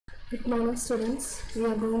Good morning students, we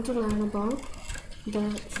are going to learn about the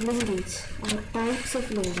linkage or types of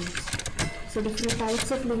linkage. So different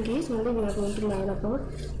types of linkage only we are going to learn about.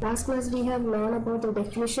 Last class we have learned about the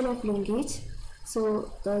definition of linkage.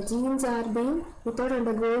 So the genes are being, without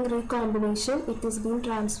undergoing recombination, it is being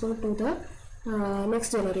transferred to the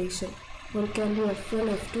next generation. Or it can be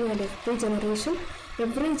F1, F2 and F3 generation.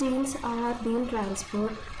 Every genes are being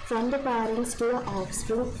transferred from the parents to the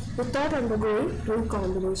offspring without undergoing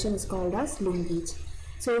recombination is called as linkage.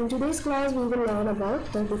 So in today's class we will learn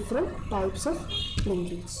about the different types of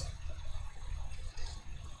linkage.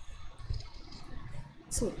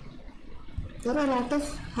 So there are a lot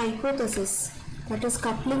of hypotheses, that is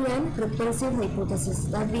coupling and repulsive hypothesis,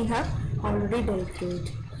 that we have already dealt with.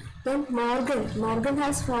 Then Morgan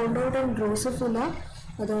has found out in Drosophila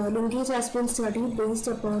the linkage has been studied based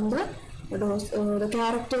upon the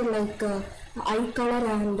character like eye color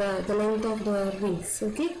and the length of the wings.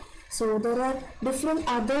 Okay, so there are different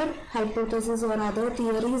other hypotheses or other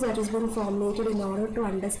theories that has been formulated in order to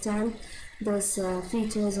understand this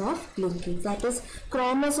features of linkage. That is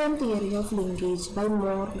chromosome theory of linkage by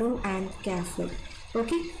Morgan and Caffrey.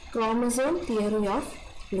 Okay, chromosome theory of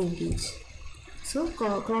linkage. So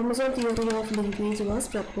chromosome theory of linkage was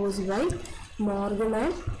proposed by Morgan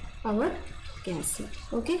and our Caffrey.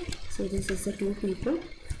 Okay, so this is the two people.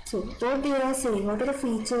 So what they are saying, what are the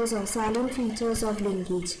features or salient features of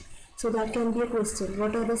linkage? So that can be a question.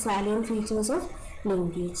 What are the salient features of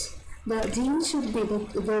linkage? The genes should be,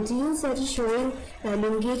 the genes that is showing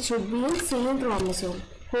linkage should be in same chromosome.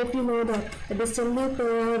 Hope you know that. Distantly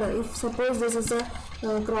paired, if suppose this is a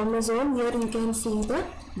chromosome, here you can see the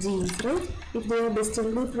genes, right? If they are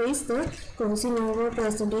distantly placed, the crossing over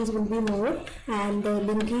percentage will be more and the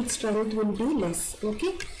linkage strength will be less.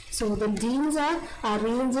 Okay, so the genes are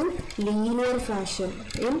arranged in linear fashion,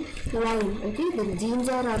 in line. Okay, the genes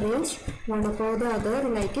are arranged one above the other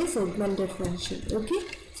like a segmented fashion. Okay,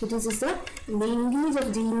 so this is the linkage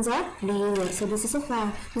of genes are linear. So this is a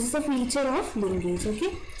feature of linkage.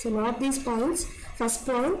 Okay, so note these points. First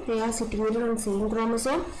point, they are situated on same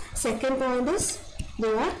chromosome. Second point is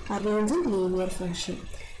they are arranged in linear fashion.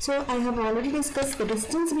 So I have already discussed the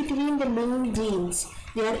distance between the linked genes.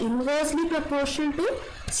 They are inversely proportional to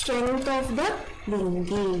strength of the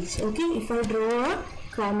linkage. Okay, if I draw a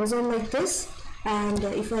chromosome like this and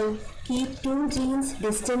if I keep two genes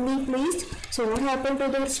distantly placed, so what happened to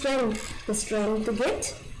their strength? The strength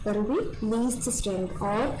there will be least strength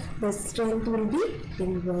or the strength will be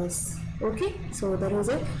inverse. Okay, so there is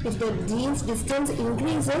if the genes distance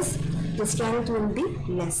increases, the strength will be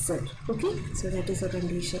lesser. Okay, so that is a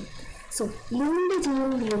condition. So linked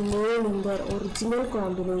genes remain in their original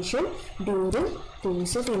combination during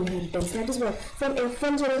course of inheritance. That is what from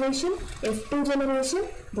F1 generation, F2 generation,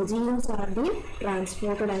 the genes are being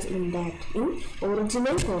transported as intact in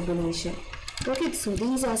original combination. Okay, so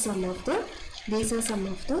these are some of the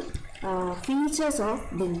features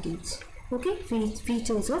of linkage. Okay,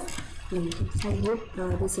 features of linkage. I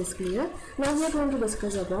hope this is clear. Now we are going to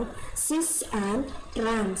discuss about cis and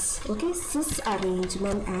trans. Okay, cis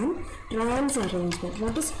arrangement and trans arrangement.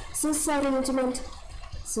 What is cis arrangement?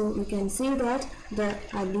 So you can see that the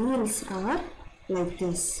alleles are like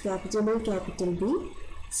this: capital A, capital B,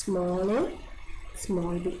 small a,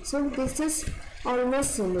 small b. So this is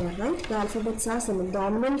almost similar, right? The alphabets are similar.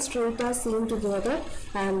 Dominant straight are seen together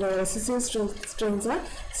and recessive strains are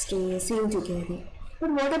seen together.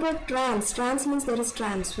 But what about trans? Trans means there is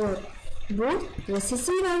transfer. Both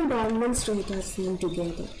recessive and dominant straight are seen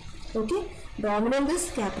together. Okay? Dominant is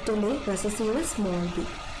capital A, recessive is small b.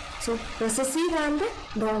 So recessive and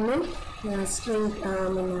dominant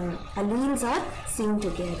alleles are seen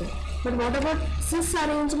together. But what about cis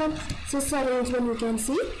arrangement? Cis arrangement, you can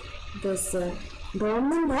see this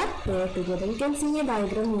dominant are paired together. You can see a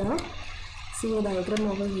diagram here. See a diagram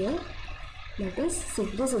over here. That is,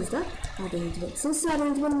 this is the arrangement. Cis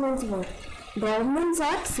arrangement means what? Dominants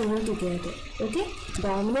are seen together. Okay?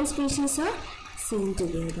 Dominant species are seen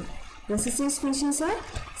together. Recessive species are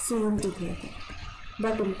seen together.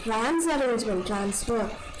 But in trans arrangement, transfer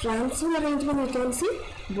arrangement, you can see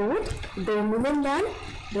both dominant and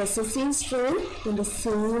recessive strain in the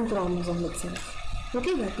same chromosome itself.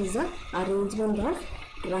 Okay, that is the arrangement of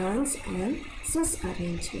trans and cis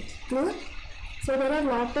arrangement. Clear? So there are a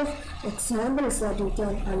lot of examples that you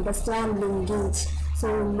can understand linkage. So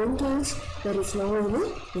in linkage, there is no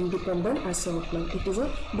any independent assortment. It is a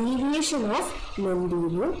deviation of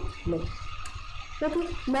Mendelian law. Okay,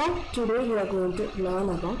 now today we are going to learn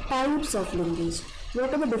about types of linkage.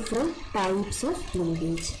 What are the different types of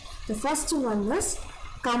linkage? The first one is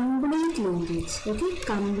complete linkage. Okay,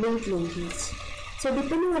 complete linkage. So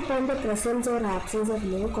depending upon the presence or absence of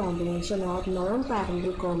no combination or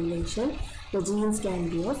non-parental combination, the genes can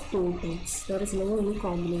be of two types. There is no any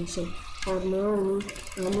combination or no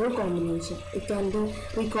combination. It can be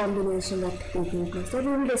recombination that taking place. That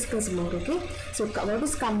we will discuss more. Okay. So what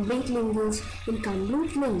is complete linkage? In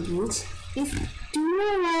complete linkage, if two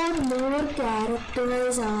or more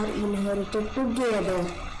characters are inherited together,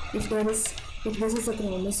 if this is a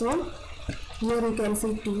chromosome, here you can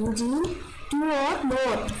see two genes, two or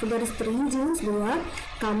more. So there is three genes. They are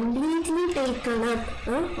completely taken up,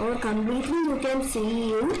 or completely you can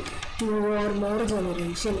see in two or more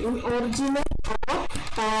generation in original or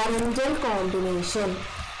parental combination.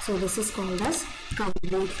 So this is called as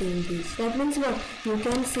complete linkage. That means what? You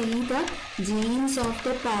can see the genes of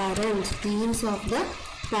the parent, genes of the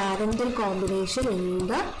parental combination in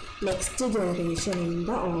the next generation, in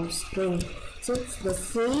the offspring. So it's the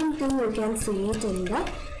same thing, you can see it in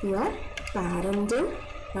your parental.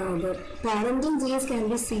 The parental genes can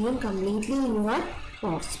be seen completely in your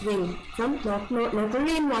offspring from not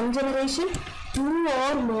only in one generation, two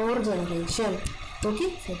or more generation.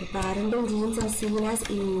 Okay, so the parental genes are seen as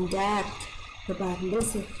intact. The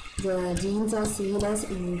genes are seen as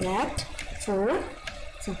intact for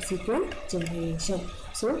subsequent generation.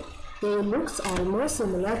 So they looks almost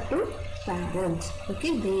similar to parents.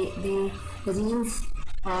 Okay, the genes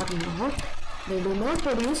are not. They do not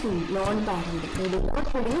produce non-parental. They do not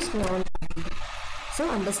produce non-parental. So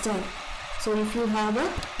understand. So if you have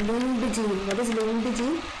a linked gene, what is linked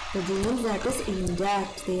gene? The genes that is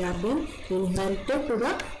intact. They are being inherited to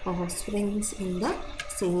the offsprings in the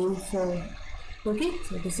same form. Okay,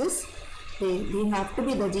 so this is they have to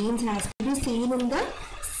be, the genes has to be seen in the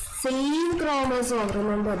same chromosome.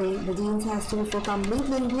 Remember, the genes has to be for complete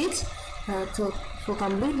linkage. So for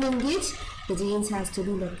complete linkage, the genes has to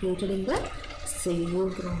be located in the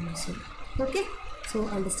same chromosome. Okay, so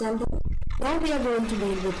understand that. Now we are going to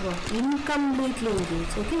deal with what? Incomplete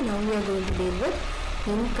linkage. Okay, now we are going to deal with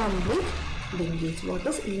incomplete linkage. What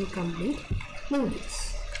is incomplete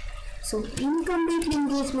linkage? So incomplete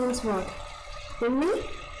linkage means what? Only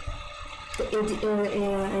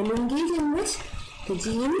a linkage in which the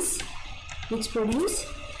genes which produce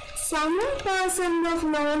some percent of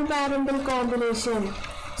non-parental combination.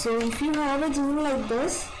 So if you have a gene like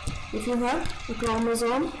this, if you have a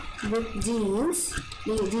chromosome with genes,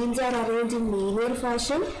 the genes are arranged in linear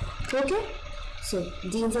fashion. Okay, so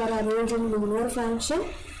genes are arranged in linear fashion.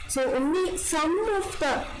 So only some of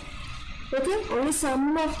the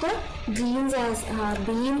genes have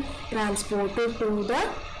been transported to the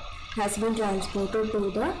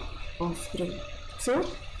offspring. So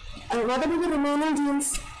what about the remaining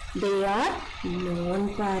genes? They are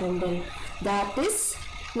non-parental. That is,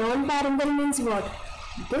 non-parental means what?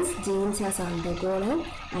 This genes has undergone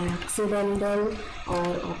an accidental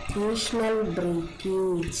or occasional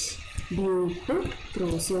breakage due to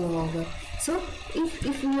crossing over. So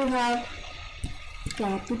if you have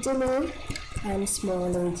capital A and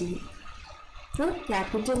small a gene, so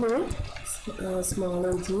capital A, small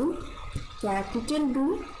a gene, capital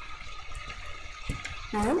B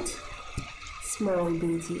and small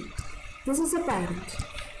b gene. This is a parent.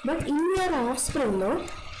 But in your offspring,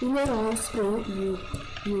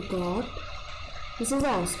 you got, this is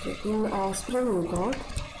offspring. In offspring you got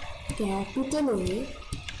capital A,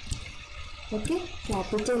 okay,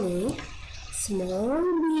 capital A, small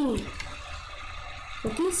b,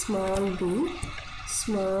 okay, small b,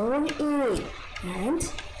 small a,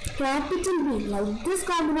 and capital B. Like this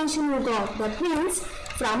combination you got. That means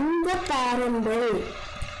from the parental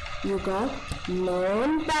you got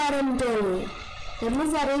non-parental. That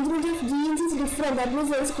means the arrangement of genes is different. That means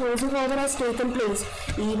there is crossing over has taken place.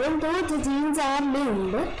 Even though the genes are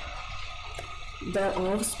linked, the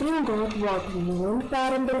offspring got what?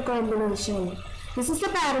 Non-parental combination. This is the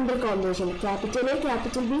parental combination. Capital A,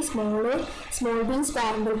 capital B, small a, small b is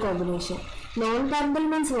parental combination. Non-parental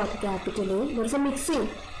means what? Capital A. There is a mixing.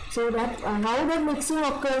 So that how that mixing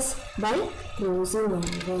occurs? By crossing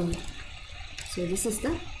over. So this is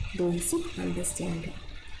the basic understanding.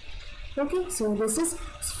 Okay, so this is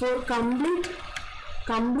for complete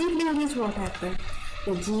linkage. What happened?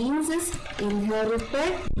 The genes is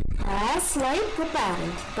inherited as like the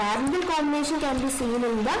parent. Parental combination can be seen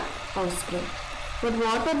in the offspring. But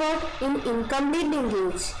what about in incomplete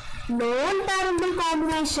linkage? Non-parental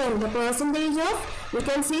combination. The percentage of, you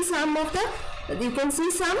can see some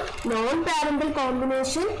non-parental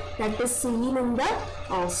combination that is seen in the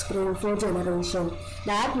offspring for generation.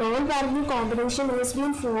 That non-parental combination has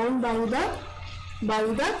been formed by the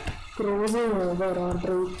crossing over or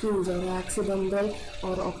breakage or accidental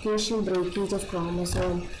or occasional breakage of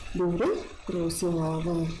chromosome during crossing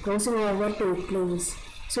over. Crossing over take place.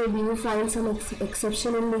 So do you find some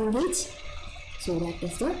exception in linkage? So that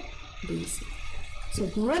is the basic. So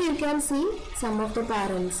here you can see some of the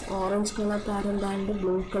parents, orange color parent and the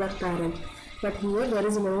blue color parent. But here there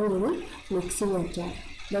is no any mixing at all.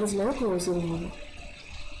 There is no crossing over.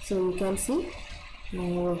 So you can see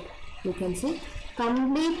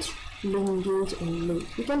complete linkage only.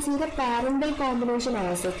 You can see the parental combination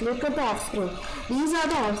asset. Look at the offspring. These are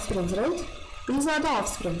the offsprings, right? These are the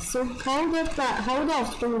offsprings. So how the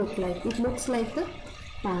offspring look like? It looks like the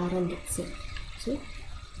parent itself. So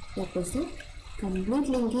that is the complete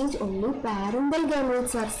linkage, only parental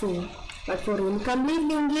gametes are same. But for incomplete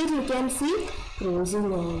linkage you can see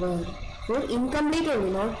crossing over. For incomplete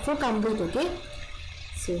only, not for complete, okay?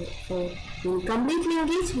 So for incomplete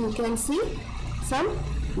linkage you can see some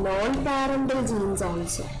non-parental genes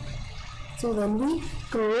also. So when we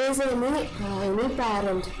cross any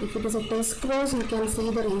parent, if it is a test cross, you can see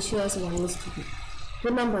the ratio as 1:2.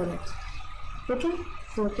 Remember that. Okay?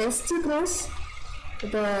 For test cross,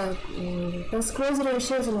 the test cross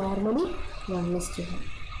ratio is normally 1:1.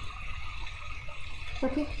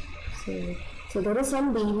 Okay? So there is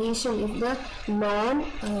some deviation if the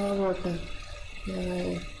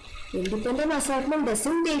independent assortment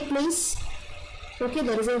doesn't take place. Okay,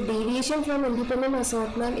 there is a deviation from independent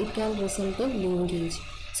assortment, it can result in linkage.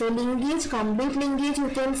 So linkage, complete linkage you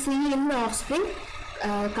can see in offspring,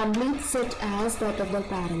 complete set as that of the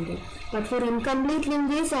parental. But for incomplete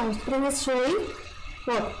linkage, offspring is showing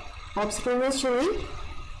what? Offspring is showing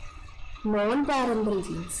non-parental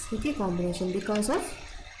genes. Okay, combination because of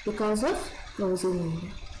crossing over.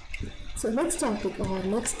 So next topic or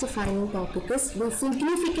next final topic is the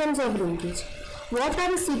significance of linkage. What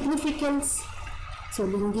are the significance? So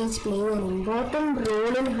linkage play an important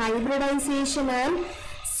role in hybridization and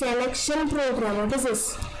selection program. What is this?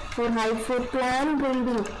 For plant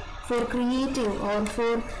breeding, for creating or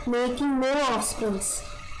for making more offsprings.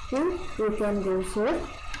 You can go for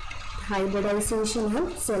hybridization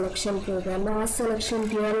and selection program. Mass selection,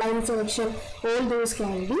 pure line selection, all those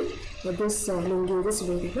can be. This linkage is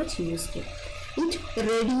very much useful. It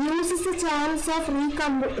reduces the chance of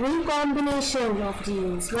recombination of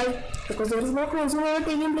genes. Why? Because there is no crossing over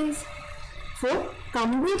taking place. For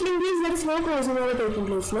complete linkage, there is no crossing over taking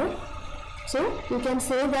place, no? So you can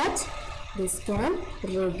say that this can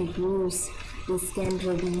reduce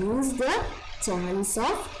the chance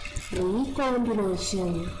of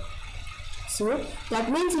recombination. So that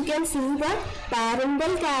means you can see the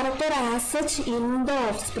parental character as such in the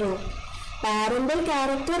offspring. Parental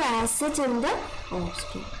character as such in the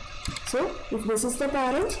offspring. So if this is the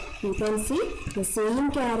parent, you can see the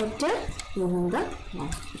same character in the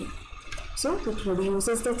offspring. So it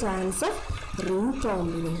reduces the chance of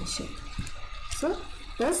recombination. So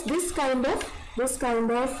thus this kind of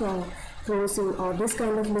crossing or this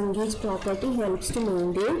kind of linkage property helps to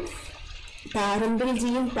maintain parental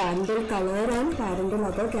gene, parental color and parental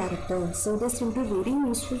other characters. So this will be very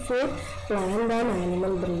useful for plant and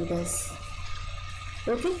animal breeders.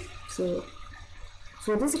 Okay, so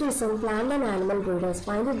for this reason plant and animal breeders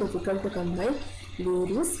find it difficult to combine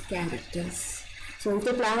various characters. So if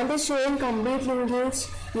the plant is showing complete linkage,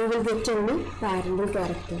 you will get only parental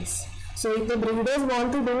characters. So if the breeders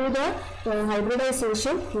want to do the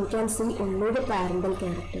hybridization, you can see only the parental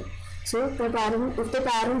character. So if the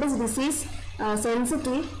parent is disease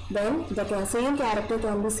sensitive, then the same character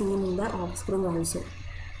can be seen in the offspring also.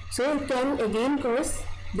 So it can again cause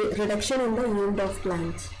the reduction in the yield of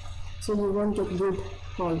plants. So you won't get good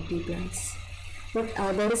quality plants. But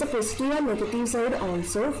there is a positive and negative side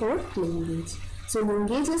also for linkage. So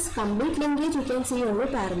linkage is complete linkage, you can see only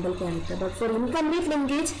parental character. But for incomplete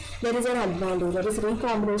linkage, there is an advantage. That is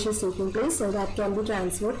recombination taking place, so that can be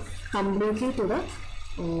transferred completely to the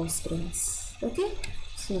offsprings. Okay,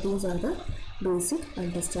 so these are the basic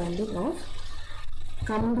understanding of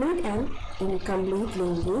complete and incomplete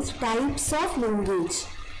linkage. Types of linkage.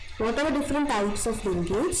 What are the different types of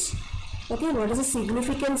linkage? Okay, what is the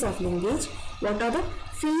significance of linkage? What are the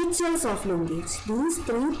features of linkage? These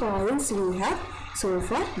 3 points we have so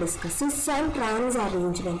far discussed. Cis and trans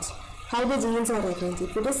arrangements. How the genes are arranged.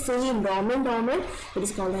 If it is same dominant, it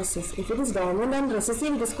is called as cis. If it is dominant and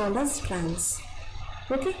recessive, it is called as trans.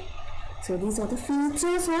 Okay, so these are the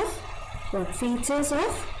features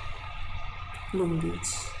of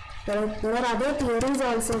linkage. There are other theories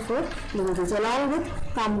also for linkage. Along with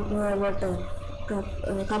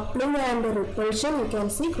coupling and repulsion, you can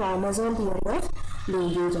see chromosome theory of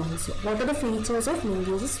linkage also. What are the features of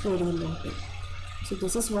linkage is very important. So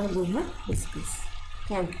this is what we have discussed.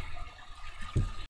 Thank you.